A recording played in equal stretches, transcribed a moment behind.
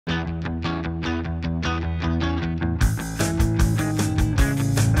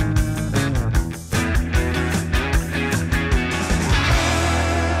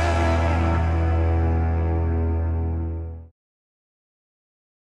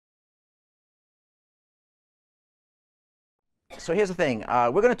So here's the thing.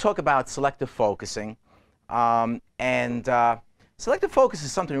 We're going to talk about selective focusing. And selective focus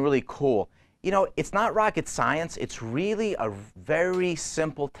is something really cool. You know, it's not rocket science. It's really a very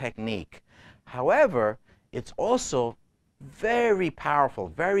simple technique. However, it's also very powerful,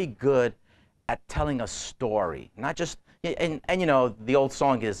 very good at telling a story. Not just, and you know, the old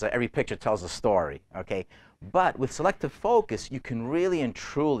song is every picture tells a story, okay? But with selective focus, you can really and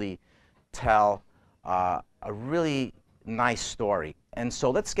truly tell a really nice story. And so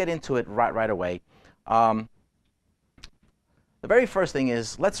let's get into it right away. The very first thing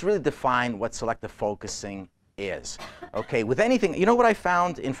is, let's really define what selective focusing is. Okay, with anything, you know what I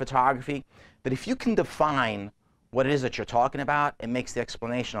found in photography? That if you can define what it is that you're talking about, it makes the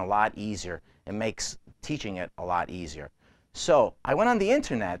explanation a lot easier. It makes teaching it a lot easier. So I went on the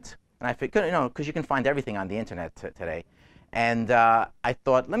internet, and I figured, you know, because you can find everything on the internet today. And I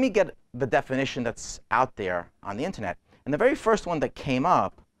thought, let me get the definition that's out there on the internet. And the very first one that came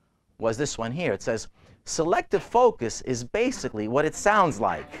up was this one here. It says, selective focus is basically what it sounds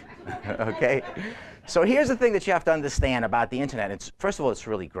like. Okay? So here's the thing that you have to understand about the internet. It's, first of all, it's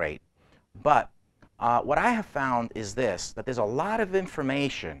really great. But what I have found is this, that there's a lot of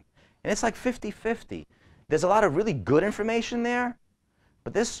information, and it's like 50-50. There's a lot of really good information there,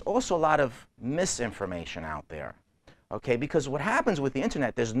 but there's also a lot of misinformation out there. Okay? Because what happens with the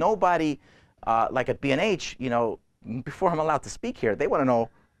internet, there's nobody like at B&H, you know, before I'm allowed to speak here, they want to know,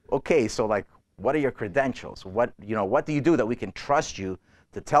 okay, so like, what are your credentials? What do you do that we can trust you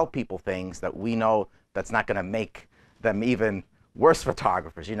to tell people things that we know that's not going to make them even worse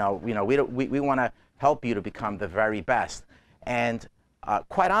photographers? We want to help you to become the very best. And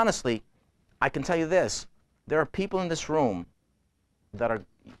quite honestly, I can tell you this: there are people in this room that are,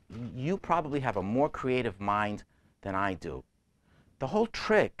 you probably have a more creative mind than I do. The whole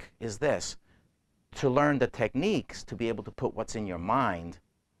trick is this: to learn the techniques to be able to put what's in your mind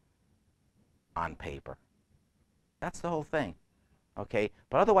on paper. That's the whole thing, okay?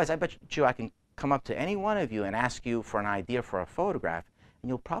 But otherwise, I bet you I can come up to any one of you and ask you for an idea for a photograph, and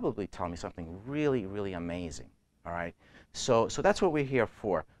you'll probably tell me something really, really amazing, all right? So that's what we're here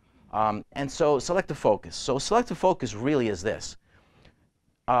for. And so selective focus. So selective focus really is this.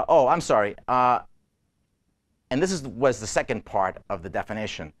 Oh, I'm sorry. And this was the second part of the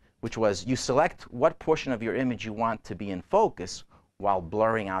definition, which was you select what portion of your image you want to be in focus while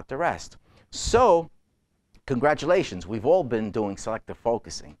blurring out the rest. So, congratulations, we've all been doing selective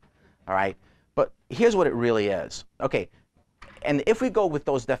focusing, all right? But here's what it really is. Okay, and if we go with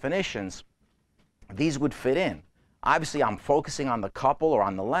those definitions, these would fit in. Obviously, I'm focusing on the couple or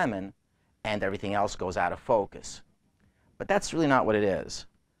on the lemon, and everything else goes out of focus. But that's really not what it is.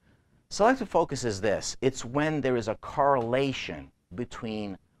 Selective focus is this: it's when there is a correlation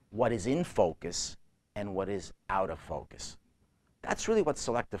between what is in focus and what is out of focus. That's really what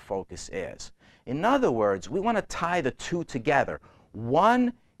selective focus is. In other words, we want to tie the two together.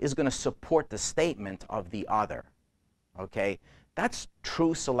 One is going to support the statement of the other. Okay? That's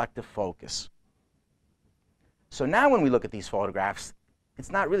true selective focus. So now when we look at these photographs, it's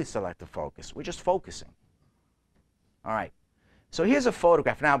not really selective focus. We're just focusing. All right. So here's a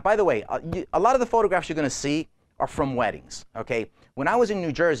photograph. Now, by the way, a lot of the photographs you're going to see are from weddings. Okay? When I was in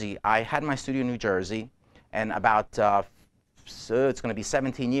New Jersey, I had my studio in New Jersey, and about so it's going to be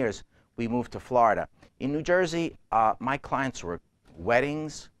 17 years, we moved to Florida. In New Jersey, my clients were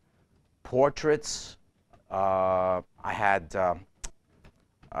weddings, portraits. I had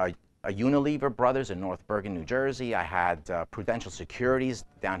a Unilever Brothers in North Bergen, New Jersey. I had Prudential Securities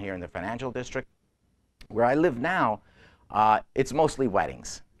down here in the financial district. Where I live now, it's mostly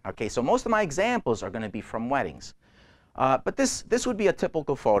weddings. Okay, so most of my examples are going to be from weddings. But this would be a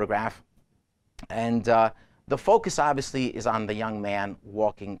typical photograph. And the focus obviously is on the young man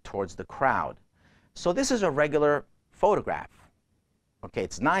walking towards the crowd. So this is a regular photograph. Okay,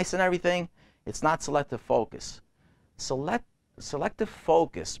 it's nice and everything. It's not selective focus. Selective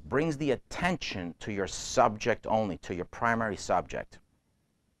focus brings the attention to your subject only, to your primary subject.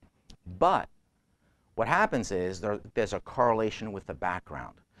 But what happens is there's a correlation with the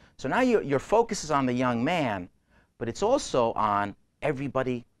background. So now your focus is on the young man, but it's also on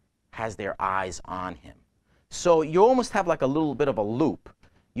everybody has their eyes on him. So you almost have like a little bit of a loop.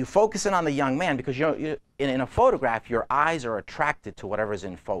 You focus in on the young man because in a photograph, your eyes are attracted to whatever's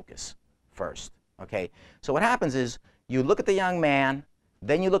in focus first. Okay? So what happens is you look at the young man,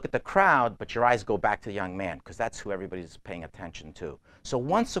 then you look at the crowd, but your eyes go back to the young man because that's who everybody's paying attention to. So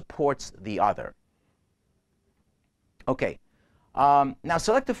one supports the other. Okay. Now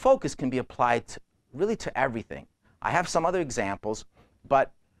selective focus can be applied really to everything. I have some other examples,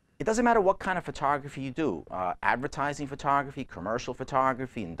 but it doesn't matter what kind of photography you do, advertising photography, commercial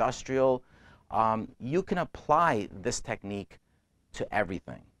photography, industrial, you can apply this technique to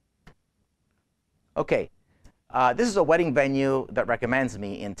everything. Okay, this is a wedding venue that recommends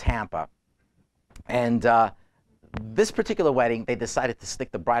me in Tampa. And this particular wedding, they decided to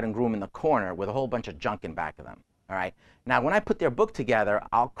stick the bride and groom in the corner with a whole bunch of junk in back of them. All right. Now, when I put their book together,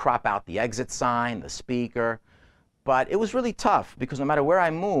 I'll crop out the exit sign, the speaker. But it was really tough because no matter where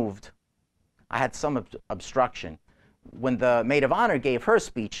I moved, I had some obstruction. When the maid of honor gave her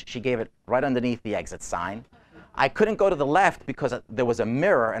speech, she gave it right underneath the exit sign. I couldn't go to the left because there was a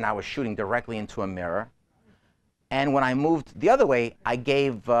mirror and I was shooting directly into a mirror. And when I moved the other way, I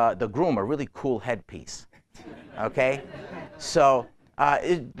gave the groom a really cool headpiece. Okay? So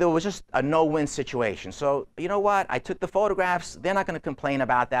there was just a no-win situation. So you know what? I took the photographs. They're not going to complain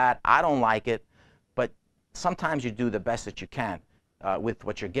about that. I don't like it. But sometimes you do the best that you can with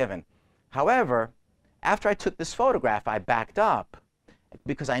what you're given. However, after I took this photograph, I backed up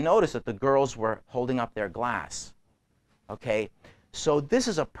because I noticed that the girls were holding up their glass. Okay? So this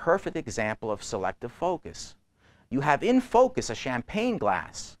is a perfect example of selective focus. You have in focus a champagne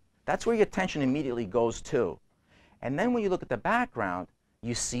glass. That's where your attention immediately goes to. And then when you look at the background,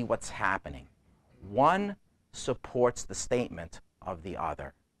 you see what's happening. One supports the statement of the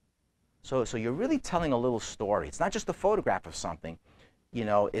other. So you're really telling a little story. It's not just a photograph of something. You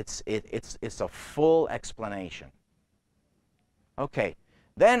know, it's a full explanation. Okay.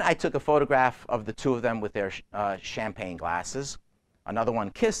 Then I took a photograph of the two of them with their champagne glasses, another one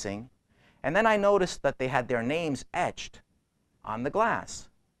kissing, and then I noticed that they had their names etched on the glass.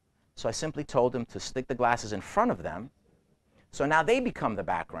 So I simply told them to stick the glasses in front of them. So now they become the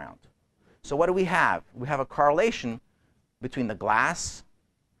background. So what do we have? We have a correlation between the glass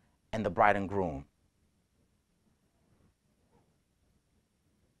and the bride and groom.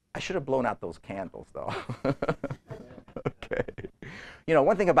 I should have blown out those candles, though. Okay. You know,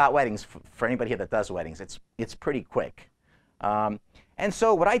 one thing about weddings, for anybody here that does weddings, it's pretty quick. And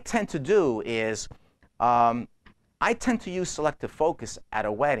so what I tend to do is I tend to use selective focus at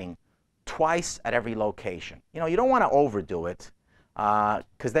a wedding twice at every location. You know, you don't want to overdo it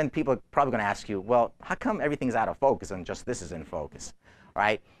because then people are probably going to ask you, well, how come everything's out of focus and just this is in focus,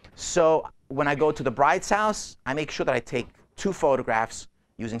 right? So when I go to the bride's house, I make sure that I take 2 photographs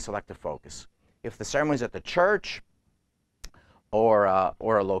using selective focus. If the ceremony's at the church or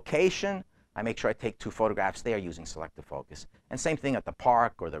a location, I make sure I take 2 photographs there using selective focus. And same thing at the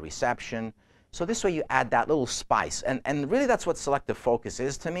park or the reception. So this way you add that little spice. And really that's what selective focus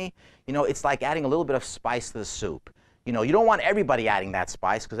is to me. You know, it's like adding a little bit of spice to the soup. You know, you don't want everybody adding that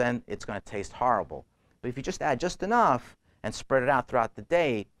spice because then it's going to taste horrible. But if you just add just enough and spread it out throughout the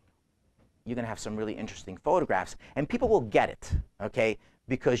day, you're going to have some really interesting photographs. And people will get it, okay?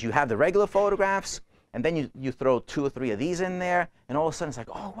 Because you have the regular photographs, and then you throw 2 or 3 of these in there, and all of a sudden it's like,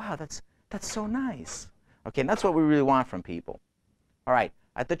 oh, wow, that's so nice. Okay, and that's what we really want from people. All right,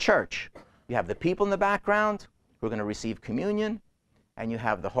 at the church, you have the people in the background who are going to receive communion, and you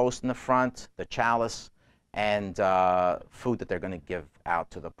have the host in the front, the chalice, and food that they're going to give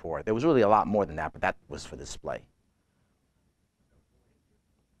out to the poor. There was really a lot more than that, but that was for display.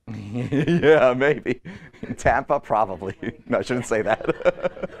 Yeah, maybe. In Tampa, probably. No, I shouldn't say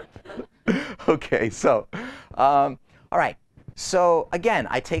that. Okay, so, all right. So again,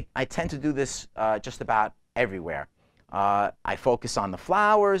 I tend to do this just about everywhere. I focus on the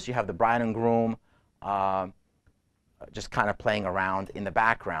flowers. You have the bride and groom just kind of playing around in the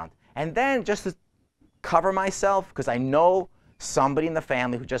background. And then just to cover myself, because I know somebody in the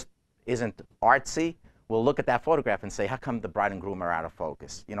family who just isn't artsy will look at that photograph and say, how come the bride and groom are out of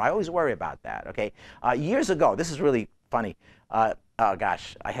focus? You know, I always worry about that, okay? Years ago, this is really funny. Oh,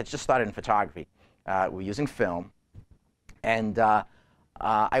 gosh, I had just started in photography. We're using film. And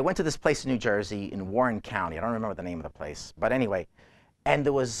I went to this place in New Jersey in Warren County. I don't remember the name of the place. But anyway, and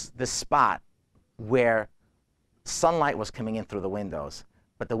there was this spot where sunlight was coming in through the windows.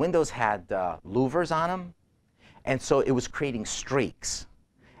 But the windows had louvers on them. And so it was creating streaks.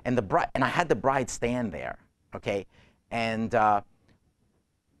 And I had the bride stand there, okay? And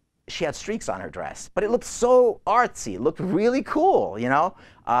she had streaks on her dress. But it looked so artsy. It looked really cool, you know?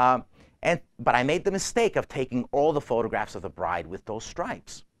 But I made the mistake of taking all the photographs of the bride with those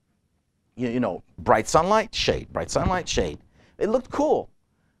stripes. You know, bright sunlight, shade, bright sunlight, shade. It looked cool.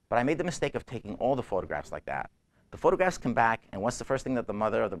 But I made the mistake of taking all the photographs like that. The photographs come back, and what's the first thing that the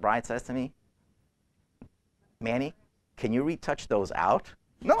mother of the bride says to me? Manny, can you retouch those out?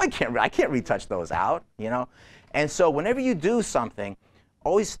 No, I can't retouch those out, you know? And so whenever you do something,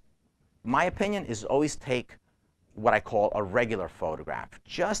 always, my opinion is always take what I call a regular photograph,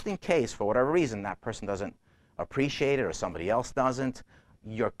 just in case, for whatever reason, that person doesn't appreciate it or somebody else doesn't,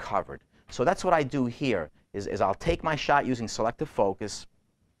 you're covered. So that's what I do here, is I'll take my shot using selective focus,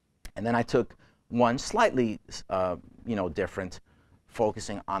 and then I took one slightly different,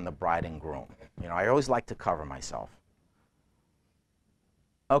 focusing on the bride and groom. I always like to cover myself.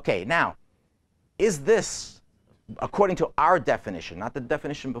 Okay, now, is this, according to our definition, not the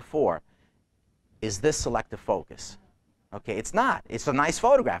definition before, is this selective focus? Okay, it's not. It's a nice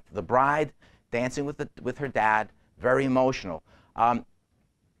photograph. The bride dancing with her dad, very emotional.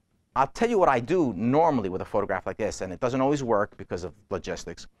 I'll tell you what I do normally with a photograph like this, and it doesn't always work because of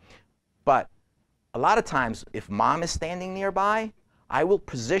logistics. But a lot of times, if mom is standing nearby, I will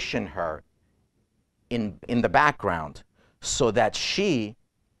position her in the background so that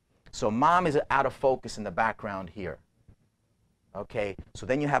mom is out of focus in the background here. Okay, so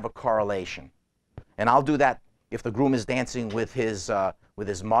then you have a correlation. And I'll do that if the groom is dancing with his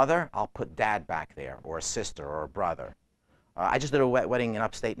mother. I'll put dad back there, or a sister, or a brother. I just did a wedding in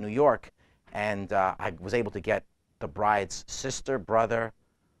upstate New York, and I was able to get the bride's sister, brother,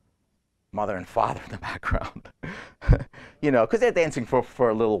 mother, and father in the background. Because they're dancing for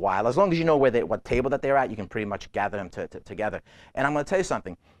a little while. As long as you know what table that they're at, you can pretty much gather them together. And I'm going to tell you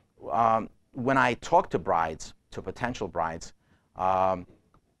something. When I talk to brides, to potential brides, I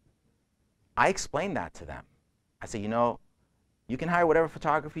explain that to them. I say, you can hire whatever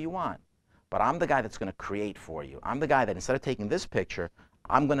photographer you want, but I'm the guy that's going to create for you. I'm the guy that instead of taking this picture,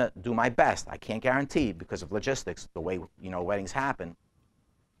 I'm going to do my best. I can't guarantee because of logistics, the way weddings happen.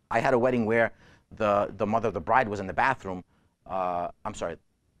 I had a wedding where the mother of the bride was in the bathroom. I'm sorry,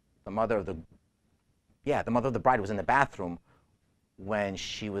 the mother of the bride was in the bathroom when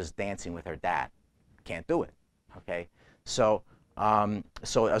she was dancing with her dad. Can't do it. Okay, so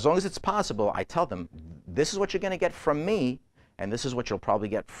as long as it's possible, I tell them, this is what you're going to get from me, and this is what you'll probably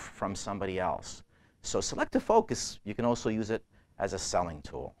get from somebody else. So selective focus, you can also use it as a selling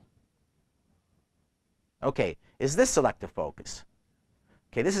tool. Okay, is this selective focus?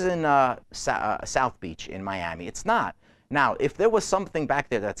 Okay, this is in South Beach in Miami. It's not. Now, if there was something back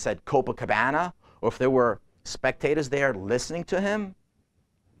there that said Copacabana, or if there were spectators there listening to him,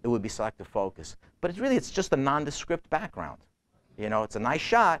 it would be selective focus. But it's just a nondescript background. It's a nice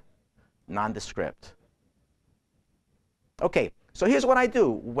shot, nondescript. Okay, so here's what I do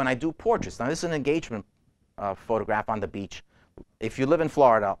when I do portraits. Now, this is an engagement photograph on the beach. If you live in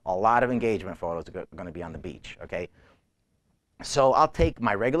Florida, a lot of engagement photos are going to be on the beach, okay? So I'll take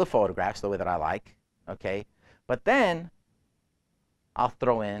my regular photographs the way that I like, okay? But then I'll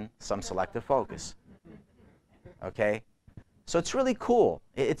throw in some selective focus, okay? So it's really cool.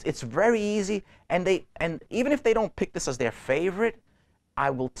 It's very easy, and even if they don't pick this as their favorite, I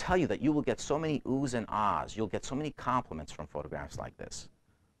will tell you that you will get so many oohs and ahs. You'll get so many compliments from photographs like this.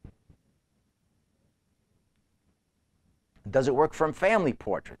 Does it work from family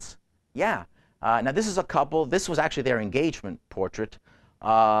portraits? Yeah. Now this is a couple. This was actually their engagement portrait.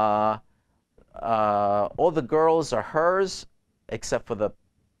 All the girls are hers, except for the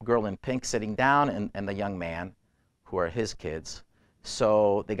girl in pink sitting down and the young man, who are his kids.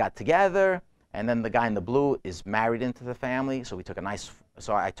 So they got together, and then the guy in the blue is married into the family. So we took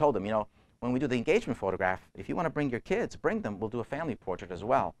so I told them, when we do the engagement photograph, if you want to bring your kids, bring them. We'll do a family portrait as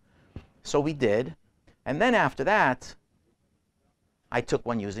well. So we did. And then after that, I took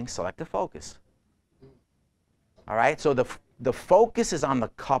one using selective focus. All right, so the focus is on the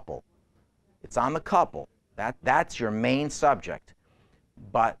couple. It's on the couple. That's your main subject.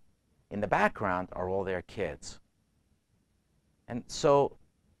 But in the background are all their kids. And so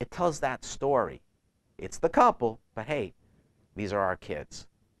it tells that story. It's the couple, but hey, these are our kids.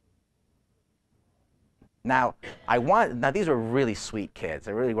 Now, these were really sweet kids.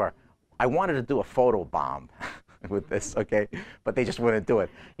 They really were. I wanted to do a photo bomb with this, okay? But they just wouldn't do it.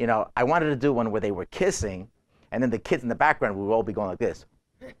 I wanted to do one where they were kissing, and then the kids in the background would all be going like this.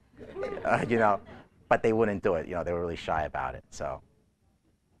 But they wouldn't do it. They were really shy about it. So,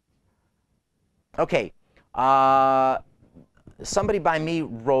 okay. Somebody by me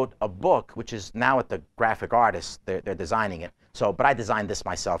wrote a book, which is now at the graphic artist. They're designing it. But I designed this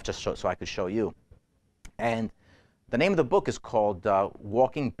myself just so I could show you. And the name of the book is called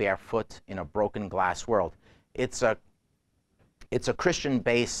Walking Barefoot in a Broken Glass World. It's a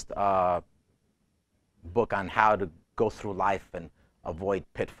Christian-based book on how to go through life and avoid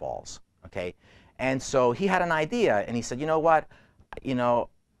pitfalls. Okay, and so he had an idea, and he said, you know what,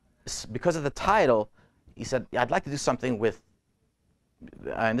 because of the title, he said, I'd like to do something with,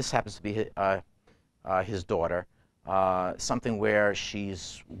 and this happens to be his daughter, something where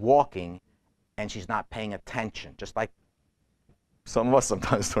she's walking, and she's not paying attention, just like some of us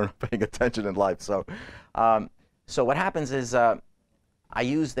sometimes are not paying attention in life. So, so what happens is I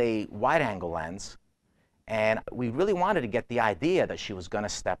used a wide-angle lens, and we really wanted to get the idea that she was going to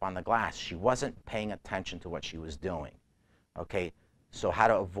step on the glass. She wasn't paying attention to what she was doing. Okay, so how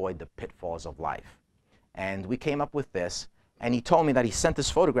to avoid the pitfalls of life. And we came up with this, and he told me that he sent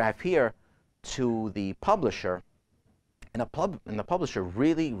this photograph here to the publisher, and the publisher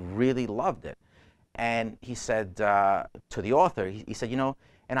really, really loved it. And he said to the author, he said, you know,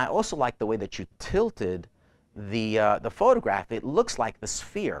 and I also like the way that you tilted the photograph. It looks like the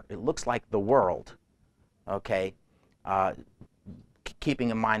sphere. It looks like the world. Okay, keeping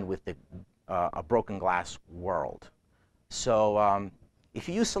in mind with the a broken glass world. So if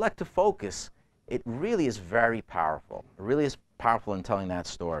you use selective focus, it really is very powerful. It really is powerful in telling that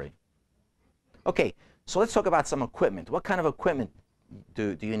story. Okay, so let's talk about some equipment. What kind of equipment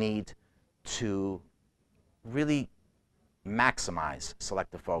do you need to really maximize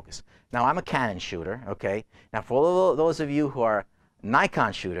selective focus? Now, I'm a Canon shooter, okay? Now, for all those of you who are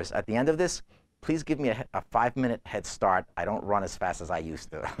Nikon shooters, at the end of this, please give me a 5-minute head start. I don't run as fast as I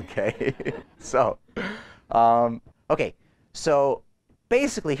used to, okay? So, okay, so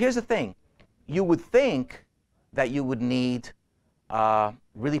basically, here's the thing. You would think that you would need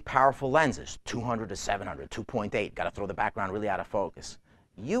really powerful lenses, 200 to 700, 2.8. Got to throw the background really out of focus.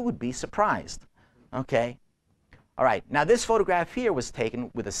 You would be surprised, okay? All right, now this photograph here was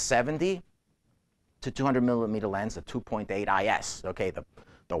taken with a 70 to 200 millimeter lens, a 2.8 IS, okay,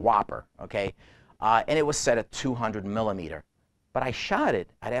 the Whopper, okay? And it was set at 200 millimeter. But I shot it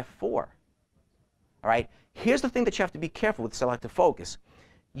at f4, all right? Here's the thing that you have to be careful with selective focus.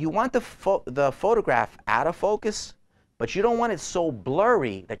 You want the photograph out of focus, but you don't want it so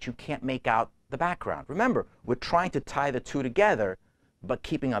blurry that you can't make out the background. Remember, we're trying to tie the two together, but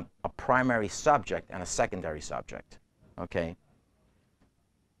keeping a primary subject and a secondary subject, okay?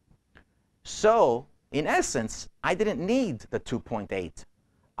 So, in essence, I didn't need the 2.8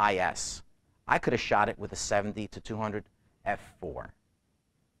 IS. I could have shot it with a 70 to 200 f4. All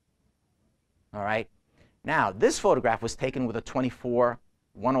right? Now, this photograph was taken with a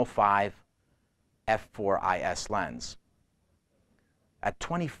 24-105 f4 IS lens at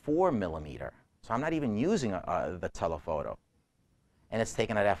 24 millimeter. So I'm not even using the telephoto. And it's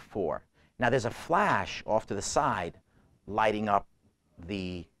taken at f4. Now, there's a flash off to the side lighting up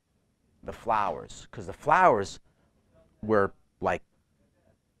the flowers, because the flowers were like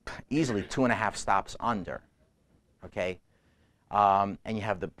easily 2.5 stops under, okay? And you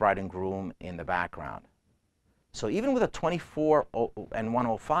have the bride and groom in the background. So even with a 24 and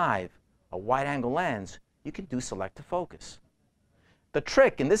 105, a wide-angle lens, you can do selective focus. The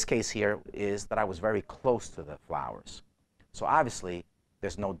trick in this case here is that I was very close to the flowers. So obviously,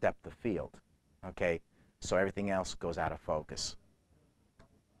 there's no depth of field, okay? So everything else goes out of focus.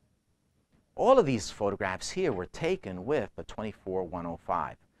 All of these photographs here were taken with the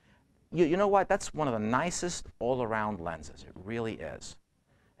 24-105. You know what? That's one of the nicest all-around lenses. It really is.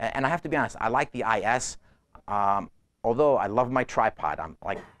 And I have to be honest, I like the IS. Although I love my tripod.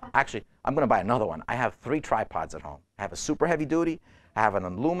 Actually, I'm going to buy another one. I have 3 tripods at home. I have a super heavy duty. I have an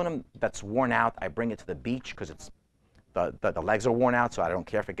aluminum that's worn out. I bring it to the beach because it's the legs are worn out, so I don't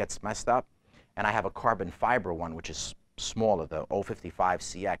care if it gets messed up. And I have a carbon fiber one, which is smaller, the 055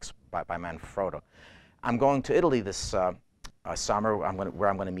 CX by Manfrotto. I'm going to Italy this summer, where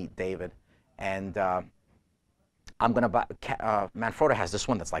I'm going to meet David. And I'm going to buy, Manfrotto has this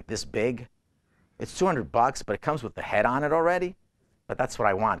one that's like this big. It's $200, but it comes with the head on it already. But that's what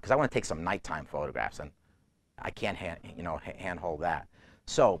I want, because I want to take some nighttime photographs, and I can't handhold that.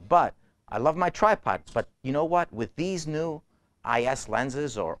 So, but I love my tripod. But you know what? With these new IS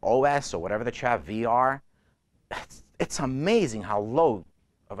lenses or OS or whatever that you have, VR, it's amazing how low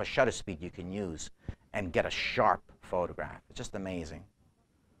of a shutter speed you can use and get a sharp photograph. It's just amazing.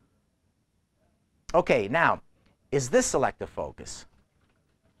 Okay, now, is this selective focus?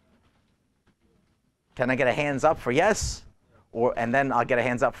 Can I get a hands up for yes? And then I'll get a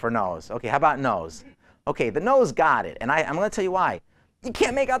hands up for no's. Okay, how about no's? Okay, the no's got it, and I'm going to tell you why. You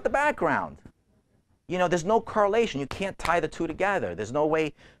can't make out the background. You know, there's no correlation. You can't tie the two together. There's no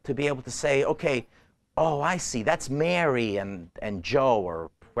way to be able to say, okay, oh, I see, that's Mary and Joe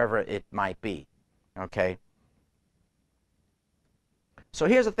or whoever it might be, okay? So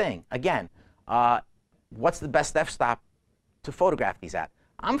here's the thing. Again, what's the best f-stop to photograph these at?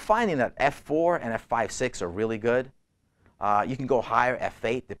 I'm finding that f4 and f5.6 are really good. You can go higher,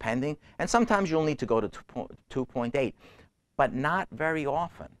 f8, depending. And sometimes you'll need to go to 2.8, but not very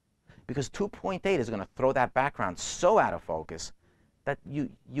often. Because 2.8 is going to throw that background so out of focus that you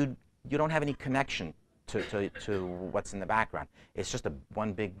you don't have any connection to what's in the background. It's just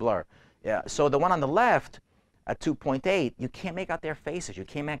one big blur. Yeah, so the one on the left at 2.8, you can't make out their faces. You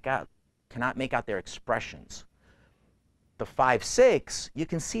cannot make out their expressions. The 5.6, you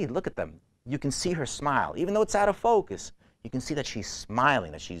can see, look at them. You can see her smile. Even though it's out of focus, you can see that she's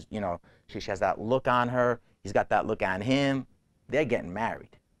smiling, that she's, she has that look on her. He's got that look on him. They're getting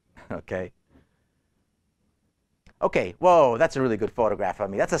married, okay? Okay, whoa, that's a really good photograph of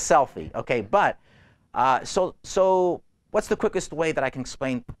me. That's a selfie, okay? But, so what's the quickest way that I can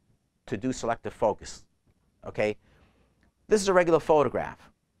explain to do selective focus, okay? This is a regular photograph.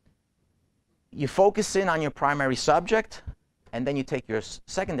 You focus in on your primary subject, and then you take your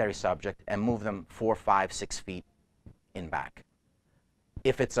secondary subject and move them 4, 5, 6 feet in back.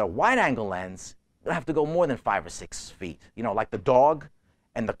 If it's a wide-angle lens, you'll have to go more than 5 or 6 feet. Like the dog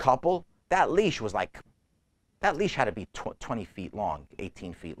and the couple, that leash had to be 20 feet long,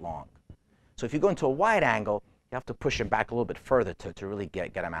 18 feet long. So if you go into a wide angle, you have to push them back a little bit further to really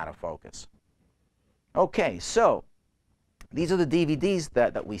get them out of focus. Okay, so these are the DVDs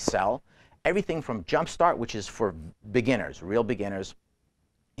that we sell. Everything from Jumpstart, which is for beginners, real beginners.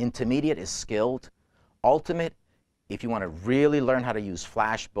 Intermediate is skilled. Ultimate, if you want to really learn how to use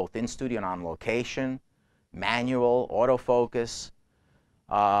flash both in studio and on location. Manual, autofocus.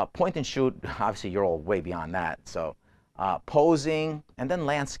 Point and shoot, obviously you're all way beyond that. So posing, and then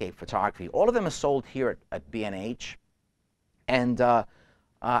landscape photography. All of them are sold here at B&H. And I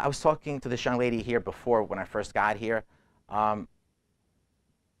was talking to this young lady here before when I first got here.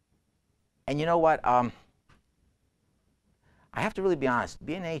 And you know what? I have to really be honest.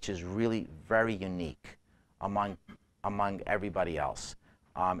 B&H is really very unique among everybody else.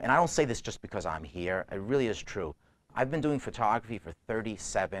 And I don't say this just because I'm here. It really is true. I've been doing photography for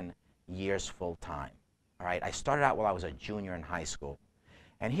 37 years full time. All right? I started out while I was a junior in high school.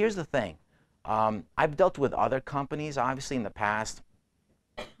 And here's the thing. I've dealt with other companies, obviously, in the past.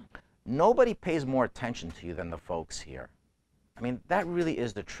 Nobody pays more attention to you than the folks here. I mean, that really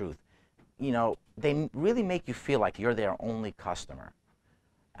is the truth. They really make you feel like you're their only customer.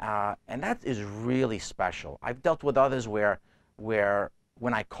 And that is really special. I've dealt with others where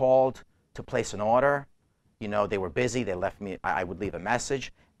when I called to place an order, they were busy, they left me, I would leave a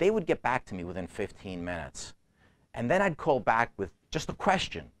message. They would get back to me within 15 minutes. And then I'd call back with just a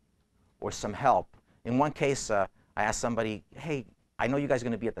question or some help. In one case, I asked somebody, hey, I know you guys are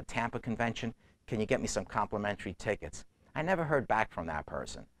going to be at the Tampa convention. Can you get me some complimentary tickets? I never heard back from that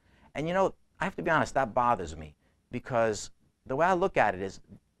person. And I have to be honest, that bothers me, because the way I look at it is,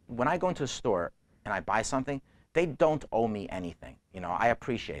 when I go into a store and I buy something, they don't owe me anything. I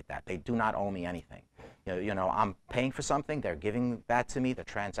appreciate that. They do not owe me anything. I'm paying for something, they're giving that to me, the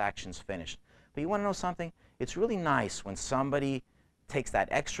transaction's finished. But you want to know something? It's really nice when somebody takes that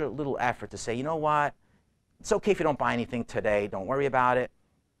extra little effort to say, you know what, it's okay if you don't buy anything today, don't worry about it.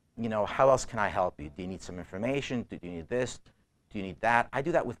 How else can I help you? Do you need some information? Do you need this? Do you need that? I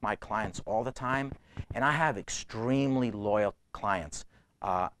do that with my clients all the time, and I have extremely loyal clients.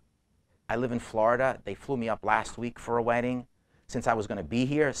 I live in Florida. They flew me up last week for a wedding. Since I was going to be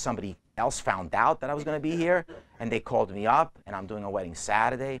here, somebody else found out that I was going to be here, and they called me up, and I'm doing a wedding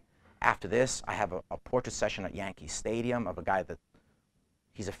Saturday. After this, I have a portrait session at Yankee Stadium of a guy that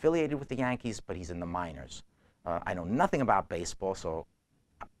he's affiliated with the Yankees, but he's in the minors. I know nothing about baseball, so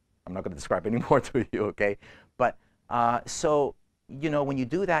I'm not going to describe any more to you, okay? But so, when you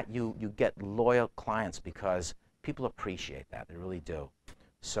do that, you get loyal clients because people appreciate that. They really do.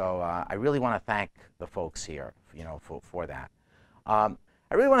 So I really want to thank the folks here, for that.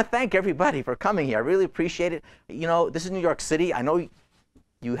 I really want to thank everybody for coming here. I really appreciate it. This is New York City. I know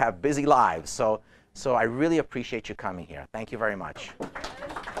you have busy lives, so I really appreciate you coming here. Thank you very much.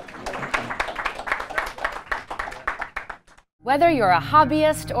 Whether you're a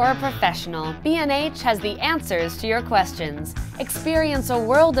hobbyist or a professional, B&H has the answers to your questions. Experience a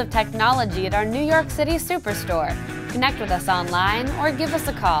world of technology at our New York City Superstore. Connect with us online or give us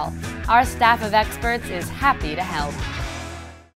a call. Our staff of experts is happy to help.